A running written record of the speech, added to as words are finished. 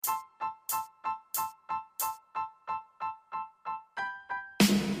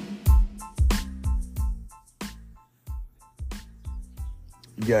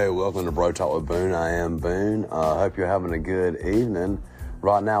Yo, welcome to Bro Talk with Boone. I am Boone. Hope you're having a good evening.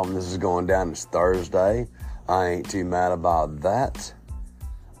 Right now, when this is going down, it's Thursday. I ain't too mad about that.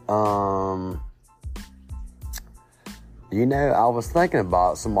 I was thinking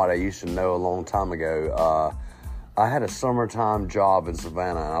about somebody I used to know a long time ago. I had a summertime job in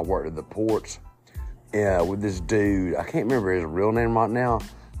Savannah, and I worked at the ports with this dude. I can't remember his real name right now.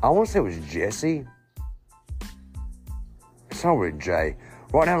 I want to say it was Jesse. It's not really Jay.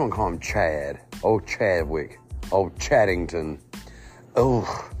 Right now I'm going to call him Chad. Old Chadwick. Old Chaddington.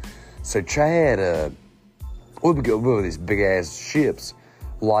 Oh. So Chad, we would go over these big-ass ships,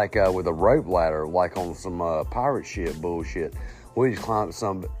 like with a rope ladder, like on some pirate ship bullshit. We just climb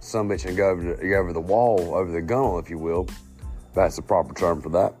some bitch and go over the wall, over the gunnel, if you will. That's the proper term for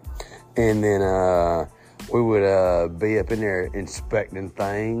that. And then we would be up in there inspecting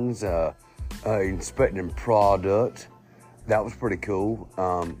things, inspecting product. That was pretty cool.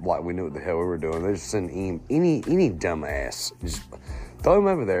 Like we knew what the hell we were doing. They just send any dumbass. Just throw them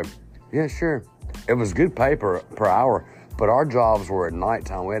over there. Yeah, sure. It was good pay per hour, but our jobs were at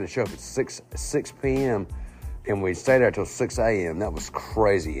nighttime. We had to show up at 6 p.m. and we stayed there till 6 a.m. That was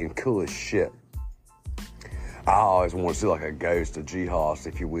crazy and cool as shit. I always want to see like a ghost, a G-Hoss,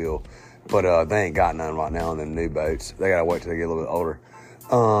 if you will. But they ain't got none right now on them new boats. They gotta wait till they get a little bit older.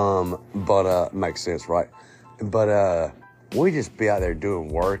 But makes sense, right? But we just be out there doing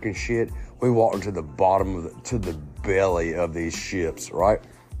work and shit. We walk into the bottom to the belly of these ships, right?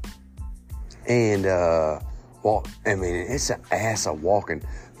 And it's an ass of walking.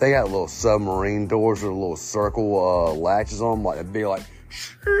 They got little submarine doors with a little circle latches on them, like it'd be like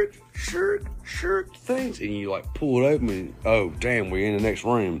shirk things, and you like pull it open. And, oh damn, we're in the next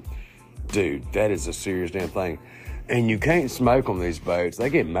room, dude. That is a serious damn thing. And you can't smoke on these boats. They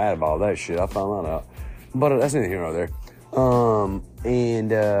get mad about all that shit. I found that out. But that's neither here nor there. I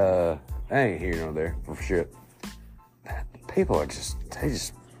ain't here nor there for shit. People are just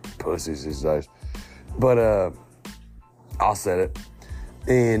pussies these days. But I'll set it.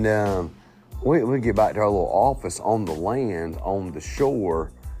 And we get back to our little office on the land, on the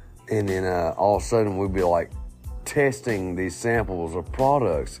shore, and then all of a sudden we'd be like testing these samples of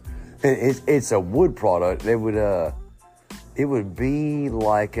products. And it's a wood product. It would be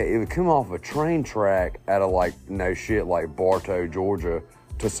like, it would come off a train track out of like Bartow, Georgia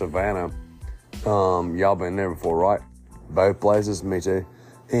to Savannah. Y'all been there before, right? Both places, me too.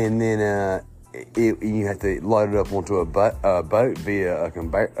 And then you have to load it up onto a boat via a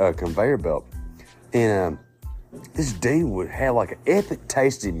conveyor belt. And this dude would have like an epic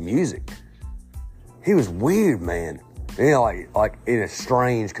tasting music. He was weird, man. Like in a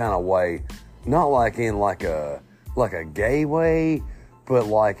strange kind of way. Not like in like a gay way, but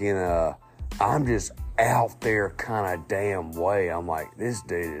like in a I'm just out there kind of damn way. I'm like, this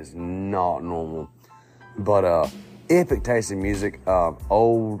dude is not normal. But epic tasting music,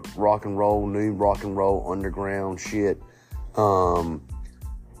 old rock and roll, new rock and roll, underground shit. Was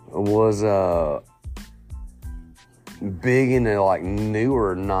big into like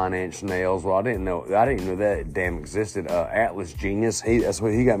newer 9-inch nails. Well, I didn't know that damn existed. Atlas Genius. That's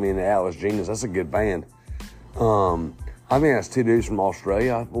what he got me into. Atlas Genius. That's a good band. I think that's two dudes from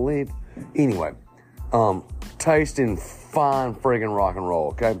Australia, I believe. Anyway, tasting fine friggin' rock and roll,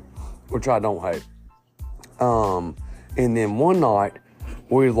 okay? Which I don't hate. And then one night,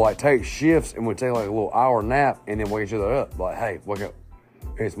 we'd like take shifts and we'd take like a little hour nap and then wake each other up. Like, hey, wake up.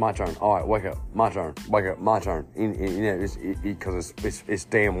 It's my turn. All right, wake up. My turn. Wake up. My turn. Because it's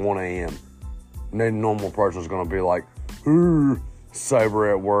damn 1 a.m. No normal person's going to be like,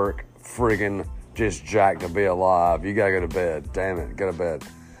 sober at work, friggin' just jacked to be alive. You got to go to bed. Damn it. Go to bed.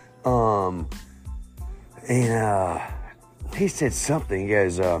 He said something. He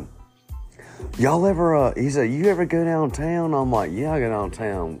goes, y'all ever, he said, you ever go downtown? I'm like, yeah, I go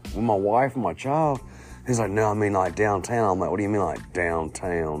downtown with my wife and my child. He's like, no, I mean like downtown. I'm like, what do you mean like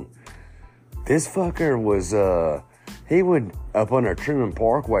downtown? This fucker was, he would, up under Truman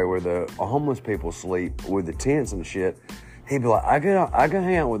Parkway where the homeless people sleep with the tents and shit, he'd be like, I go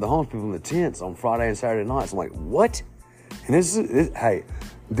hang out with the homeless people in the tents on Friday and Saturday nights. I'm like, what? And this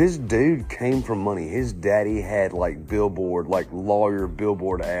dude came from money. His daddy had like lawyer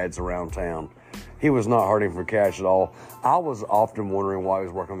billboard ads around town. He was not hurting for cash at all. I was often wondering why he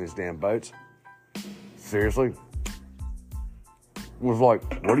was working on these damn boats. Seriously? Was like,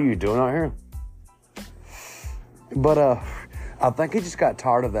 what are you doing out here? But I think he just got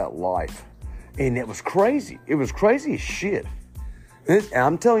tired of that life. And it was crazy. It was crazy as shit. And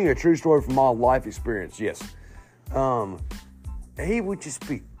I'm telling you a true story from my life experience, yes. He would just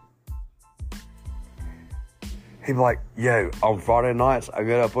be he'd be like, yo, on Friday nights, I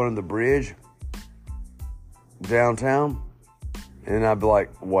get up under the bridge downtown, and I'd be like,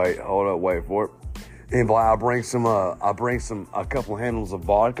 wait, hold up, wait for it. And he'd be like, I bring a couple of handles of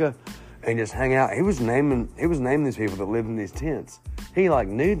vodka and just hang out. He was naming these people that lived in these tents. He like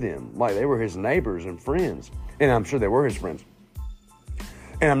knew them, like they were his neighbors and friends. And I'm sure they were his friends.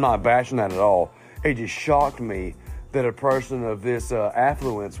 And I'm not bashing that at all. It just shocked me that a person of this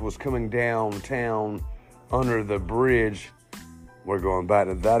affluence was coming downtown under the bridge. We're going back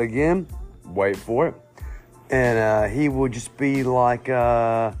to that again. Wait for it. And he would just be like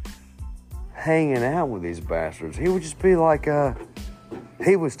hanging out with these bastards. He would just be like,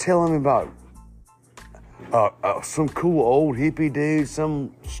 he was telling me about some cool old hippie dude,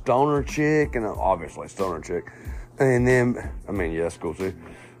 some stoner chick, and obviously stoner chick. And then, I mean, yeah, that's cool too.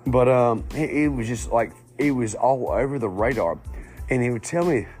 But he was just like, he was all over the radar. And he would tell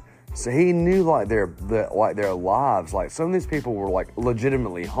me, so he knew like their lives. Like some of these people were like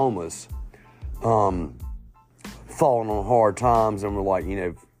legitimately homeless, falling on hard times, and were like, you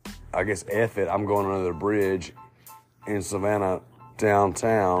know, I guess F it, I'm going under the bridge in Savannah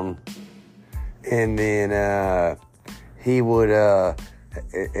downtown. And then he would,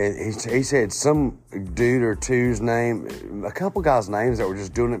 he said some dude or two's name, a couple guys' names that were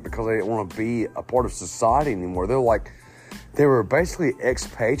just doing it because they didn't want to be a part of society anymore. They were basically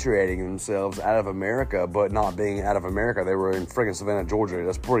expatriating themselves out of America, but not being out of America. They were in friggin' Savannah, Georgia.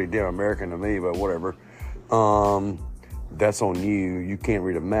 That's pretty damn American to me, but whatever. That's on you. You can't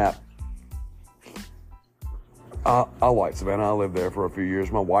read a map. I like Savannah. I lived there for a few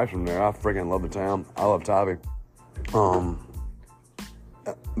years. My wife's from there. I freaking love the town. I love Tybee.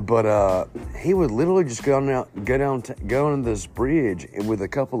 But he would literally just go on this bridge with a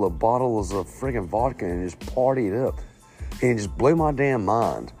couple of bottles of freaking vodka and just party it up. And it just blew my damn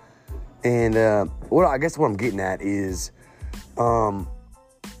mind. And I guess what I'm getting at is,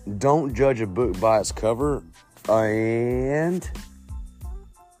 don't judge a book by its cover. And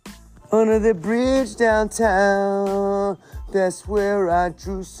under the bridge downtown, that's where I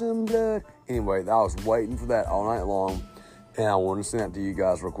drew some blood. Anyway, I was waiting for that all night long, and I wanted to send that to you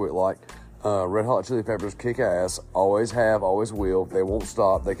guys real quick. Like, Red Hot Chili Peppers kick ass. Always have, always will. They won't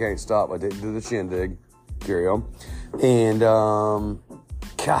stop. They can't stop. I didn't do the shindig. Carry on. And,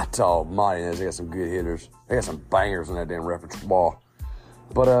 God almighty, they got some good hitters. They got some bangers in that damn repertoire.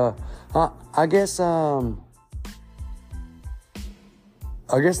 But, I guess the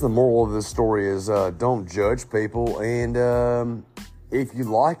moral of this story is, don't judge people. And, if you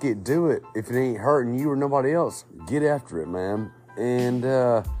like it, do it. If it ain't hurting you or nobody else, get after it, man. And,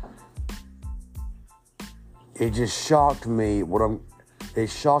 it just shocked me it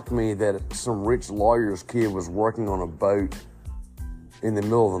shocked me that some rich lawyer's kid was working on a boat in the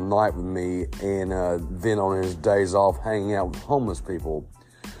middle of the night with me, and then on his days off hanging out with homeless people.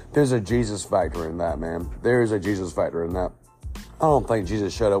 There's a Jesus factor in that, man. There is a Jesus factor in that. I don't think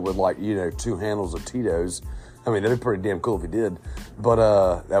Jesus showed up with 2 handles of Tito's. I mean, that'd be pretty damn cool if he did, but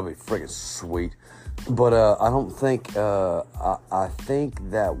that'd be freaking sweet. But I don't think, I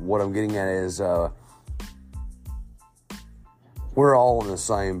think that what I'm getting at is, we're all in the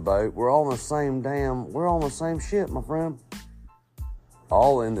same boat. We're all in the same shit, my friend.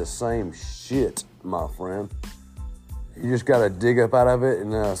 All in the same shit, my friend. You just got to dig up out of it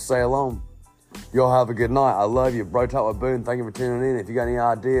and sail on. Y'all have a good night. I love you. Bro Talk with Boone. Thank you for tuning in. If you got any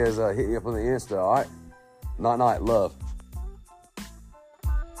ideas, hit me up on the Insta, all right? Night, love.